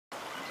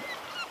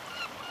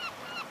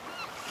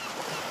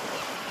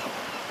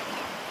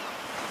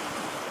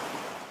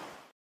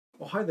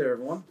hi there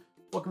everyone.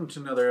 Welcome to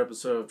another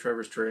episode of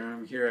Trevor's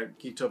Terrarium here at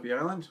Geektopia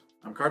Island.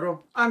 I'm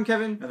Cardwell. I'm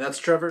Kevin. And that's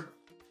Trevor.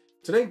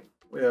 Today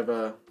we have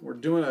we're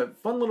doing a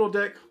fun little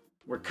deck.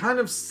 We're kind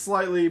of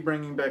slightly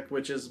bringing back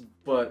witches,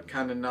 but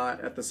kind of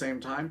not at the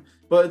same time.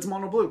 But it's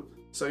mono blue,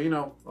 so you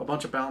know, a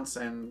bunch of bounce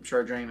and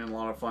shard drain and a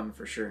lot of fun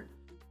for sure.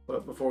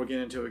 But before we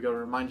get into it, we gotta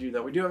remind you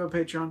that we do have a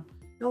Patreon.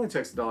 It only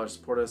takes $1 to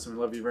support us, and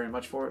we love you very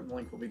much for it. The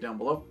link will be down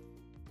below.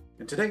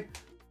 And today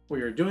we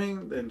are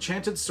doing the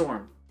Enchanted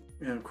Storm.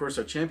 And of course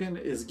our champion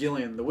is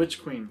Gillian, the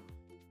Witch Queen.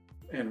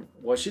 And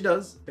what she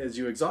does is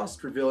you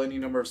exhaust, reveal any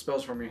number of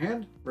spells from your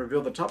hand,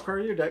 reveal the top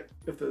card of your deck.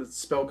 If the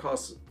spell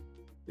cost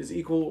is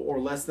equal or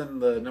less than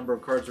the number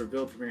of cards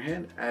revealed from your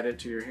hand, add it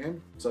to your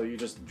hand. So you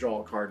just draw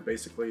a card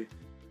basically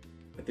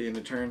at the end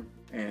of turn.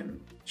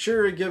 And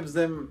sure, it gives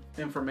them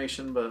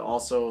information, but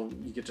also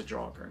you get to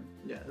draw a card.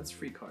 Yeah, that's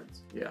free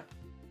cards. Yeah.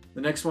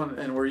 The next one,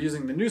 and we're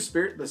using the new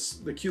spirit,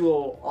 the cute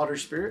little otter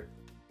spirit.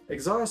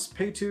 Exhaust,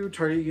 pay 2,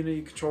 target unit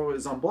you control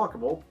is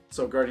unblockable,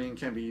 so Guardian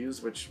can be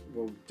used, which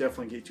will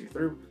definitely get you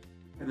through.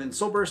 And then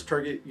Soul Burst,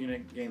 target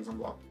unit gains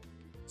unblockable.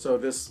 So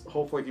this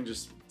hopefully can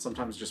just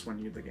sometimes just win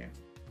you the game.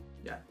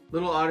 Yeah,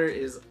 Little Otter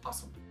is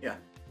awesome. Yeah,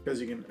 because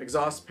you can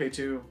exhaust, pay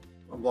 2,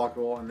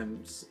 unblockable, and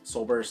then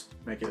Soul Burst,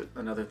 make it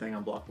another thing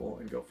unblockable,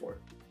 and go for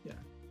it. Yeah.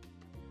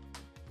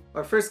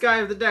 Our first guy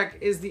of the deck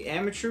is the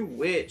Amateur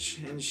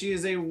Witch, and she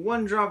is a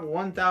 1-drop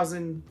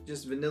 1000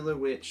 just vanilla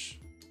witch.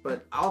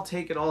 But I'll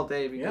take it all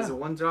day because a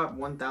 1-drop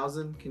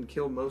 1000 can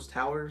kill most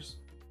towers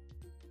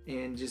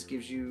and just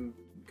gives you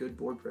good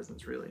board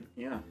presence, really.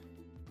 Yeah.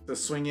 To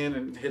swing in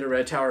and hit a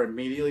red tower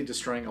immediately,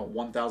 destroying a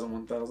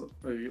 1000,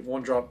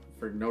 1-drop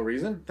for no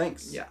reason?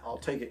 Thanks. Yeah. I'll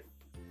take it.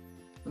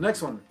 The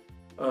next one,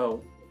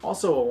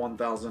 also a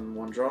 1000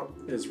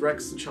 1-drop, is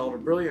Rex, the Child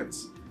of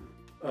Brilliance.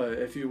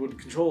 If you would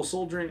control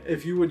Soul Drain,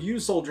 if you would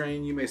use Soul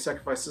Drain, you may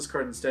sacrifice this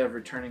card instead of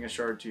returning a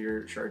shard to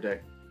your shard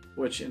deck,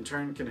 which in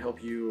turn can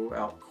help you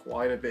out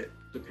quite a bit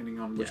depending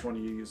on which one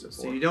you use it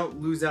for. So you don't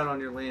lose out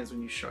on your lands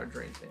when you shard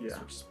drain things,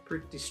 which is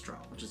pretty strong.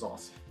 Which is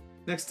awesome.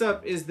 Next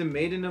up is the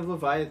Maiden of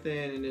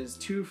Leviathan, and is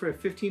 2 for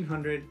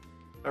 1500.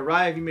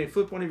 Arrive, you may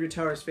flip one of your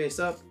towers face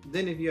up.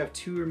 Then if you have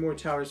 2 or more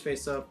towers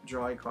face up,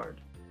 draw a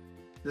card.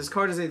 This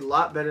card is a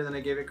lot better than I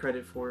gave it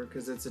credit for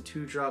because it's a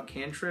 2-drop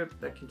cantrip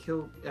that can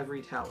kill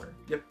every tower.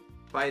 Yep.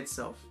 By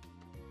itself.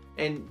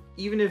 And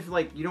even if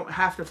like you don't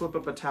have to flip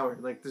up a tower,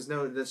 like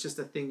that's just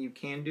a thing you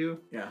can do.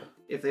 Yeah.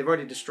 If they've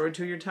already destroyed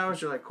 2 of your towers,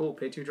 you're like, cool,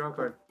 pay 2, draw a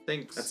card.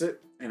 Thanks. That's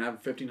it. And I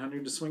have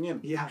 1500 to swing in.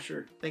 Yeah,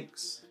 sure.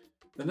 Thanks.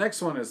 The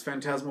next one is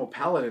Phantasmal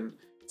Paladin.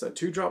 It's a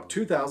 2-drop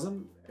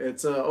 2000.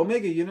 It's a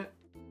Omega unit.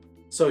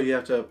 So you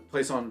have to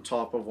place on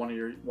top of one of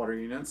your water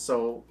units.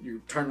 So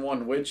you turn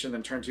 1 Witch and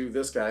then turn 2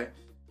 this guy.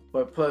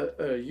 But put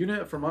a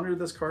unit from under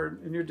this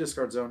card in your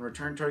discard zone.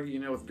 Return target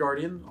unit with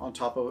Guardian on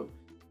top of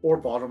or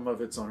bottom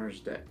of its owner's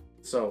deck.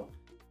 So,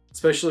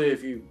 especially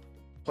if you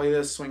play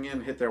this, swing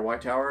in, hit their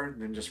white tower,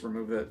 then just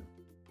remove that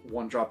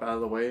 1-drop out of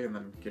the way and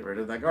then get rid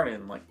of that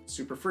Guardian, like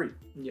super free.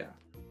 Yeah.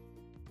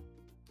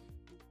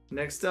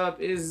 Next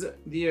up is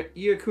the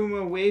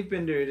Iakuma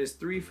Wavebender. It is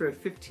 3 for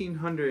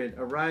 1500.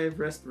 Arrive,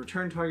 rest,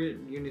 return target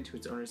unit to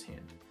its owner's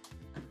hand.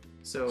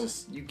 So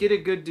you get a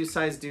good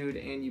sized dude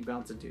and you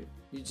bounce a dude.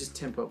 You just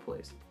tempo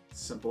plays.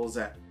 Simple as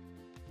that.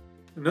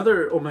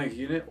 Another Omega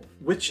unit,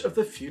 Witch of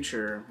the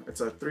Future. It's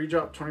a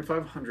 3-drop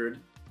 2500.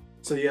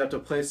 So you have to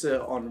place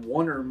it on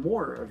 1 or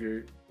more of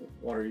your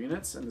water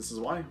units, and this is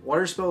why.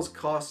 Water spells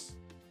cost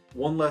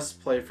 1 less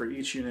play for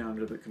each unit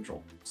under the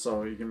control.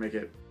 So you can make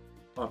it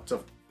up to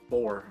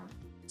 4.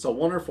 So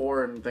 1 or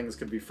 4 and things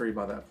could be free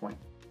by that point.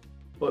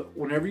 But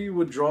whenever you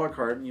would draw a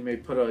card, you may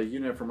put a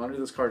unit from under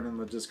this card in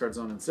the discard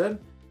zone instead.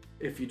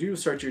 If you do,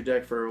 start your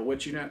deck for a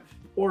Witch unit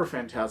or a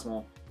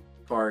Phantasmal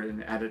card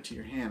and add it to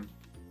your hand.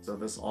 So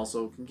this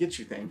also can get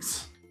you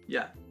things.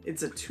 Yeah,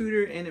 it's a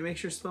tutor and it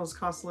makes your spells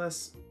cost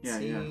less.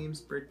 Seems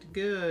pretty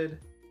good.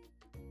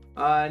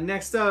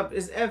 Next up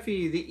is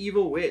Effy, the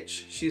Evil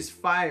Witch. She's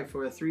 5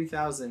 for a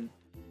 3000.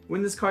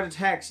 When this card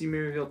attacks, you may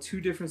reveal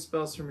 2 different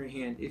spells from your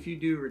hand. If you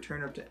do,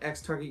 return up to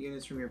X target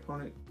units from your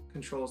opponent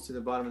controls to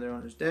the bottom of their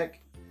owner's deck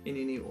in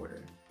any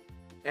order.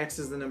 X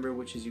is the number of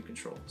witches you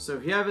control. So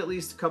if you have at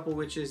least a couple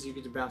witches, you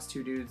get to bounce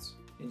 2 dudes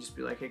and just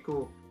be like, hey,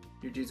 cool,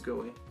 your dudes go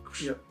away.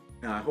 Yep.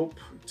 And I hope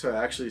to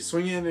actually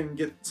swing in and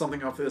get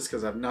something off this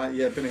because I've not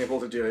yet been able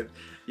to do it.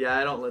 Yeah,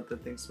 I don't let the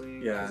thing swing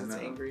because it's no,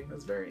 angry.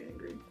 It's very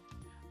angry.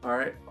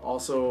 Alright,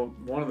 also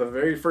one of the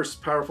very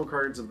first powerful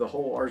cards of the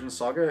whole Argent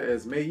Saga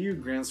is Mei-Yu,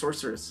 Grand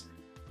Sorceress.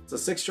 It's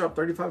a 6-drop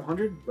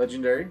 3500,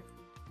 legendary.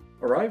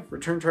 Arrive,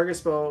 return target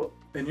spell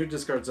in your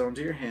discard zone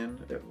to your hand,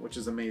 which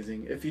is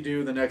amazing. If you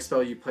do, the next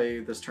spell you play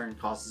this turn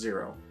costs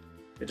 0.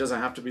 It doesn't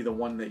have to be the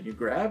one that you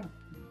grab.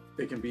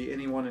 It can be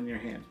any one in your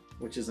hand,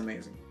 which is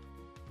amazing.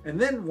 And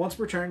then, once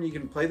per turn, you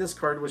can play this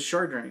card with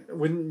Shard Drain.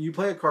 When you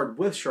play a card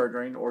with Shard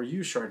Drain or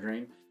use Shard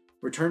Drain,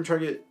 return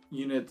target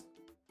unit,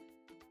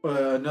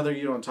 another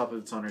unit on top of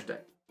its owner's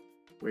deck,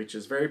 which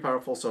is very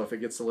powerful. So if it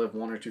gets to live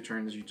 1 or 2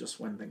 turns, you just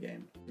win the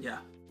game. Yeah.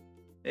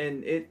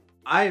 And it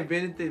I have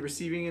been at the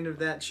receiving end of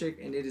that chick,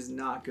 and it is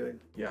not good.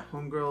 Yeah.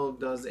 Homegirl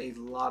does a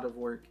lot of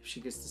work if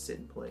she gets to sit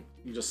and play.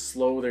 You just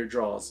slow their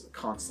draws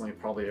constantly,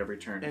 probably every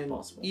turn if And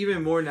possible.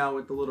 even more now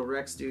with the little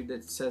Rex dude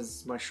that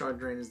says my shard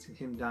drain is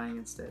him dying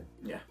instead.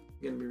 Yeah.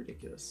 Gonna be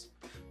ridiculous.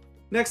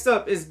 Next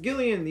up is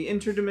Gillian, the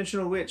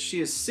Interdimensional Witch. She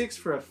is 6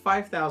 for a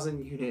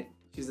 5,000 unit.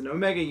 She's an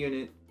Omega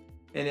unit,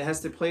 and it has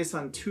to place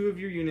on 2 of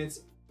your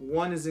units.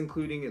 1 is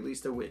including at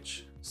least a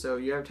witch. So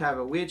you have to have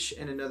a witch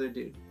and another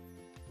dude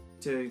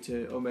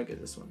to Omega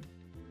this one.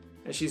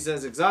 And she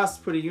says,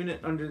 exhaust, put a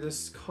unit under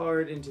this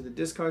card into the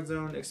discard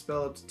zone,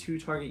 expel up to 2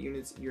 target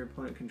units your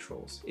opponent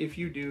controls. If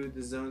you do,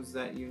 the zones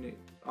that unit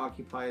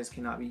occupies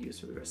cannot be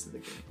used for the rest of the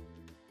game.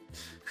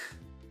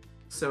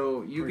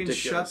 So you can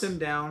shut them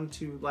down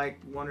to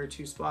like 1 or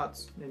 2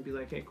 spots and be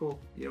like, hey, cool,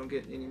 you don't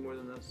get any more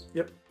than those.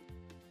 Yep.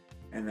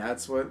 And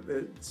that's what,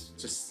 it's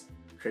just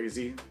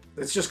crazy.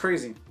 It's just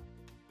crazy.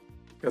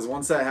 Because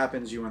once that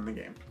happens, you win the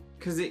game.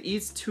 Because it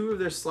eats 2 of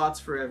their slots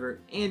forever,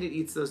 and it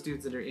eats those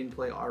dudes that are in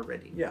play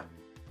already. Yeah.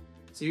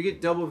 So you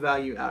get double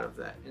value out of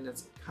that, and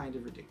that's kind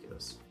of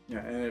ridiculous. Yeah,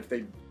 and if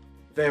they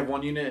have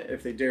 1 unit,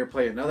 if they dare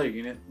play another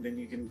unit, then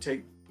you can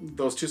take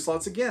those 2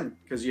 slots again.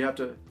 Because you have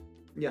to...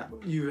 Yeah.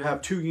 You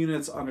have 2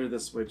 units under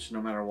this witch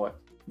no matter what.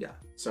 Yeah.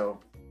 So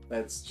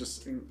that's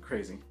just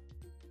crazy.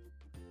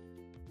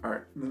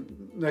 Alright, the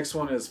next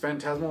one is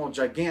Phantasmal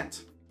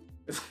Gigant.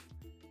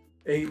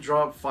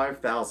 8-drop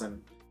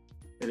 5,000.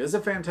 It is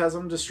a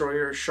Phantasm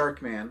Destroyer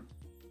Sharkman.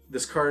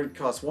 This card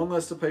costs 1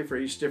 less to play for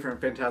each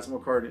different Phantasmal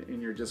card in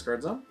your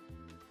discard zone.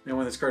 And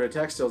when this card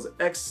attacks, deals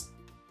X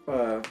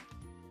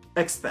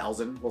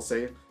thousand, we'll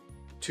say,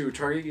 to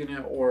target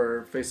unit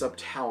or face-up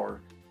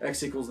tower.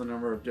 X equals the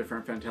number of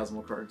different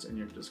Phantasmal cards in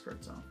your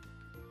discard zone.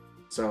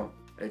 So,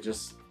 it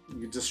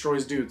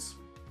destroys dudes,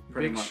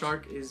 pretty much. Big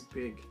Shark is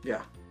big.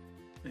 Yeah.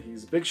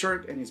 He's a big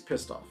shark and he's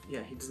pissed off.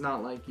 Yeah, he does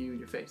not like you in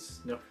your face.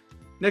 Nope.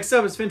 Next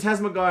up is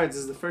Phantasmal Guards.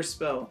 This is the first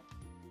spell.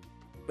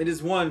 It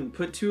is 1.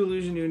 Put 2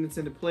 illusion units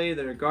into play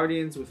that are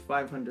guardians with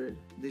 500.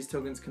 These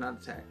tokens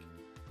cannot attack.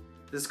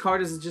 This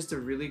card is just a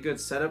really good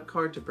setup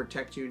card to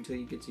protect you until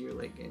you get to your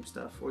late game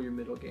stuff or your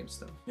middle game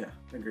stuff. Yeah,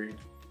 agreed.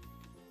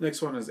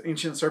 Next one is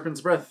Ancient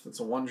Serpent's Breath. It's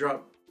a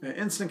 1-drop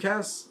instant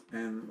cast,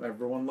 and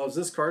everyone loves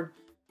this card.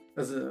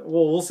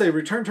 We'll say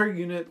return target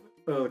unit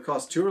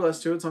costs 2 or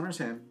less to its owner's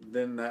hand.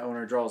 Then that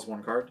owner draws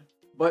 1 card.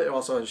 But it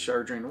also has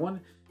Shard Drain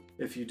 1.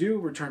 If you do,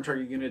 return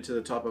target unit to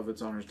the top of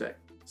its owner's deck.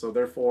 So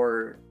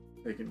therefore,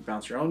 they can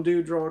bounce your own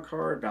dude, draw a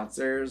card, bounce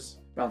theirs,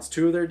 bounce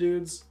 2 of their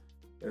dudes.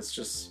 It's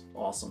just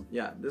awesome.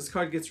 Yeah, this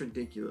card gets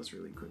ridiculous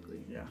really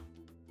quickly.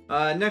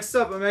 Yeah. Next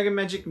up, Omega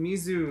Magic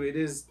Mizu. It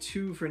is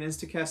 2 for an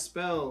instacast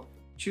spell.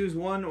 Choose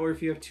 1, or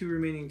if you have 2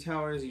 remaining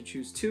towers, you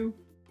choose 2.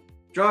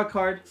 Draw a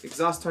card,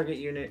 exhaust target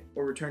unit,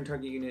 or return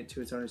target unit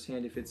to its owner's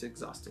hand if it's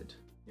exhausted.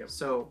 Yep.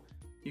 So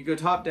you go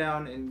top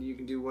down and you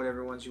can do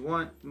whatever ones you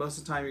want. Most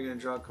of the time you're going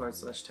to draw a card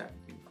 / tap.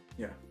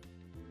 Yeah.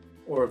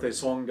 Or if they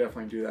swung,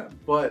 definitely do that.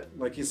 But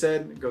like you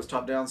said, it goes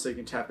top down so you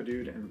can tap a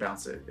dude and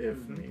bounce it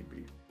if need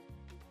be.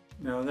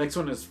 Now the next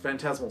one is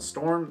Phantasmal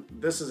Storm.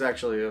 This is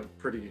actually a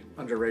pretty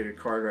underrated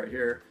card right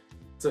here.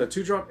 It's a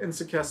 2-drop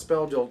instant cast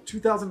spell, deal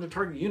 2,000 to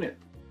target unit.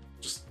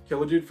 Just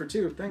kill a dude for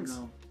 2, thanks.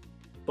 No.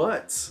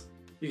 But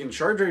you can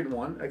Shard Drain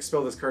 1,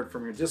 expel this card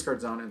from your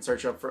discard zone, and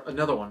search up for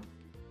another one.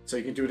 So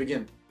you can do it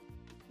again,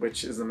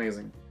 which is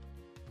amazing.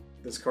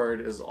 This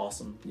card is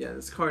awesome. Yeah,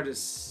 this card is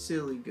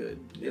silly good.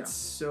 Yeah. It's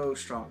so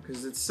strong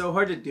because it's so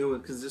hard to deal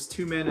with because there's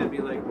 2 mana to be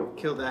like,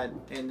 kill that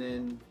and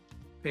then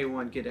pay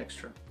 1, get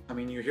extra. I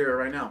mean, you hear it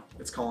right now.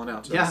 It's calling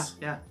out to Yeah, us.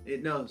 yeah,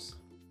 it knows.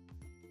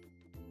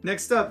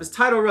 Next up is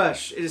Tidal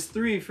Rush. It is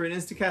 3 for an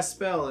instacast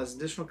spell. As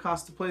additional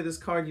cost to play this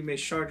card, you may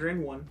Shard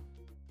Drain 1.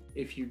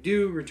 If you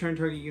do, return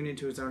target unit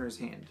to its owner's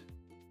hand.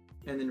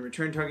 And then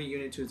return target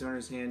unit to its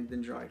owner's hand,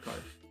 then draw a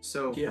card.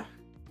 So, Yeah.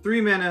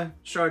 3 mana,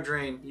 Shard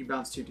Drain, you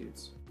bounce 2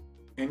 dudes.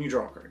 And you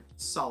draw a card.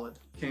 Solid.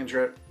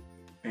 Cantrip,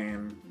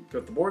 and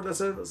got the board that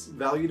says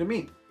value to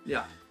me.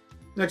 Yeah.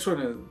 Next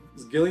one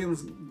is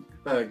Gillian's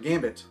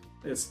Gambit.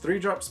 It's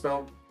 3-drop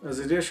spell. As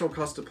additional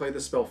cost to play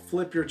this spell,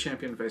 flip your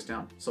champion face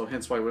down. So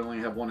hence why we only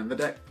have 1 in the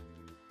deck.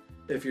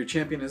 If your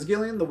champion is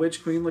Gillian, the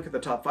Witch Queen, look at the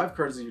top 5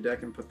 cards of your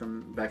deck and put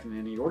them back in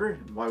any order.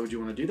 And why would you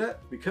want to do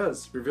that?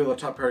 Because reveal the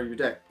top card of your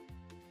deck.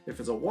 If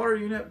it's a water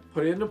unit,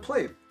 put it into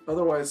play.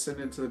 Otherwise, send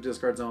it to the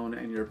discard zone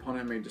and your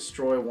opponent may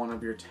destroy 1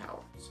 of your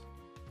towers.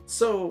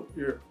 So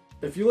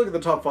if you look at the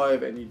top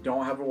 5 and you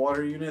don't have a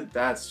water unit,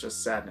 that's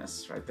just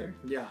sadness right there.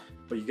 Yeah.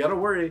 But you gotta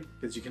worry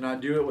because you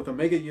cannot do it with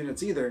Omega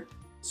units either.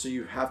 So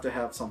you have to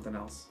have something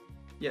else.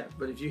 Yeah,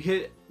 but if you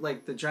hit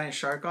like the giant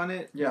shark on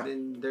it, Yeah.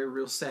 then they're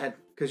real sad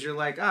because you're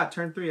like,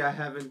 turn 3, I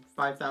have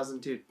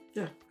 5,000 too.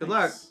 Yeah. Good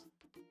luck.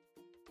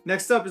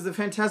 Next up is the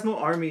Phantasmal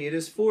Army. It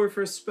is 4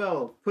 for a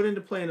spell. Put into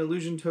play an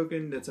illusion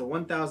token that's a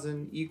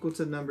 1,000 equal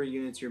to the number of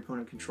units your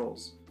opponent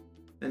controls.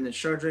 And then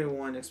Shard Drain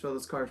 1, expel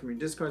this card from your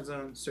discard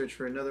zone, search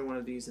for another one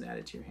of these and add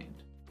it to your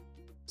hand.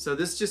 So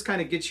this just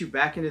kind of gets you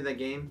back into that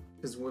game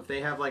because if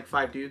they have like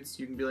 5 dudes,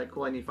 you can be like,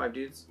 cool, I need 5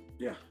 dudes.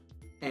 Yeah.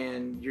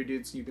 And your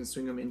dudes, you can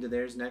swing them into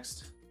theirs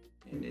next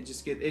and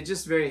it's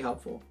just very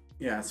helpful.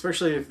 Yeah,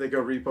 especially if they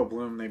go Repo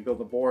Bloom, they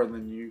build a board, and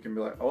then you can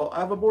be like, oh, I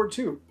have a board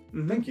too.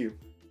 Thank you.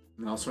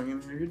 And I'll swing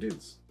in your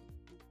dudes.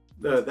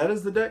 That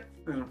is the deck.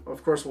 And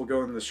of course, we'll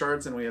go in the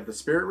shards, and we have the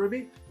Spirit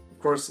Ruby. Of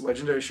course,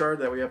 legendary shard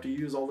that we have to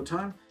use all the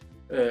time.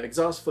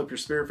 Exhaust, flip your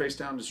spirit face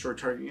down, destroy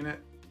target unit.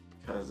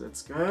 Because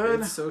it's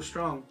good. It's so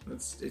strong.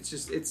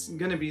 It's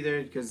gonna be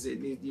there because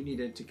you need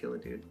it to kill a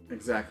dude.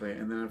 Exactly.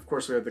 And then of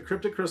course we have the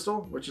Cryptic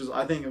Crystal, which is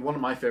I think one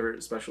of my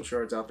favorite special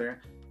shards out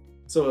there.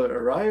 So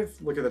arrive,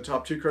 look at the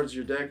top 2 cards of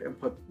your deck, and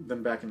put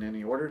them back in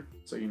any order,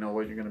 so you know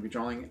what you're going to be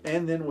drawing.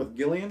 And then with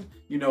Gillian,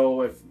 you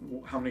know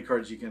how many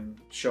cards you can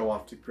show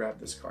off to grab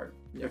this card,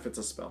 if it's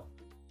a spell.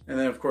 And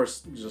then of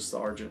course just the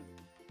Argent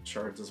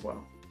shards as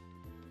well.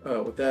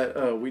 With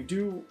that, we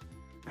do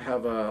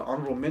have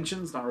honorable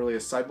mentions, not really a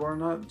sideboard or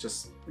not,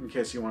 just in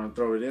case you want to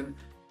throw it in.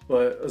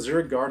 But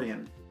Azure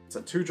Guardian, it's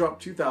a 2-drop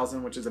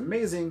 2000, which is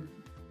amazing,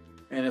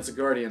 and it's a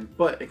Guardian,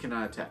 but it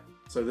cannot attack.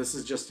 So this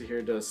is just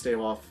here to stave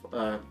off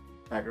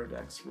aggro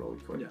decks really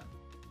quick. Yeah,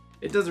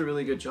 it does a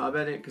really good job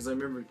at it because I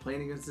remember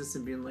playing against this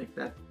and being like,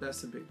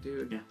 that's a big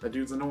dude. Yeah, that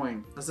dude's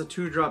annoying. That's a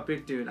 2-drop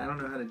big dude. I don't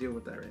know how to deal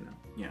with that right now.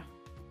 Yeah,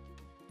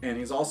 and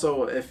he's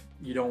also, if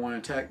you don't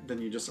want to attack,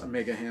 then you just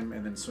Omega him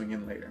and then swing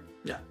in later.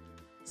 Yeah,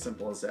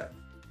 simple as that.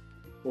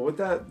 Well, with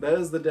that, that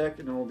is the deck,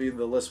 and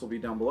the list will be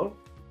down below.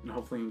 And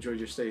hopefully you enjoyed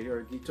your stay here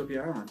at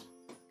Geektopia Island.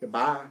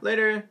 Goodbye.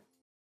 Later.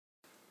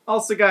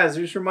 Also, guys,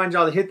 just remind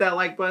y'all to hit that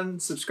like button,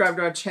 subscribe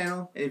to our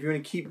channel, and if you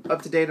want to keep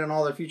up to date on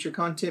all our future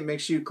content, make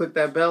sure you click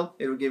that bell.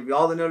 It'll give you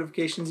all the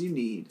notifications you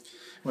need.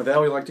 With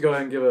that, we'd like to go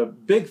ahead and give a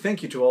big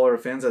thank you to all our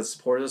fans that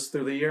support us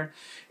through the year,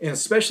 and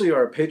especially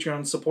our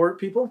Patreon support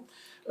people.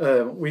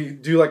 We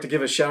do like to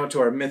give a shout out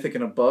to our Mythic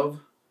and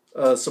Above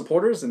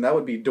supporters, and that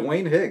would be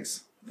Dwayne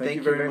Higgs. Thank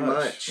you very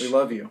much. We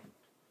love you.